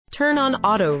Turn on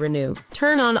Auto Renew.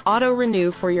 Turn on Auto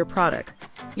Renew for your products.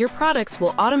 Your products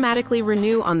will automatically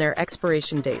renew on their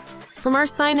expiration dates. From our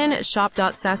sign-in at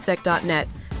shop.saastech.net,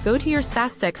 go to your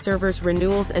SaaSTech Servers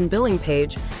Renewals and Billing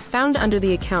page, found under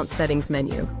the Account Settings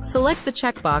menu. Select the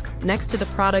checkbox next to the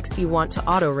products you want to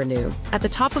auto-renew. At the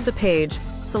top of the page,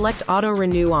 select Auto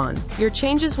Renew On. Your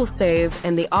changes will save,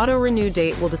 and the auto-renew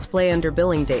date will display under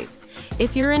Billing Date.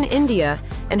 If you're in India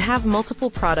and have multiple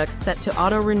products set to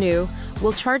auto-renew,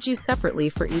 we'll charge you separately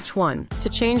for each one. To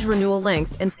change renewal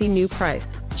length and see new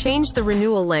price, change the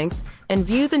renewal length and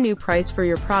view the new price for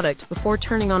your product before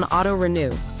turning on Auto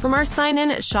Renew. From our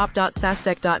sign-in at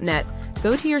shop.saastech.net,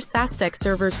 go to your SaaSTech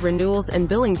Servers Renewals and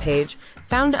Billing page,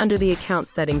 found under the Account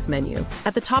Settings menu.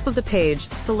 At the top of the page,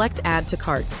 select Add to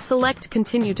Cart. Select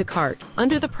Continue to Cart.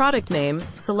 Under the product name,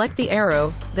 select the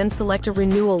arrow, then select a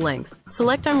renewal length.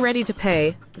 Select I'm ready to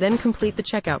pay, then complete the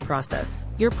checkout process.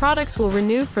 Your products will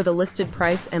renew for the listed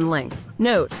price and length.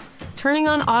 Note: turning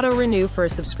on Auto Renew for a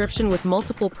subscription with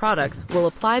multiple products will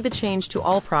apply the change to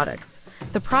all products.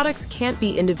 The products can't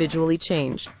be individually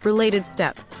changed. Related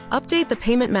steps: update the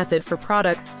payment method for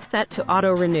products set to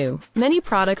Auto Renew. Many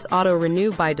products Auto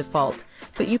Renew by default,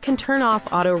 but you can turn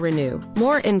off Auto Renew.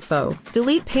 More info: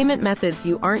 delete payment methods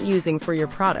you aren't using for your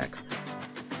products.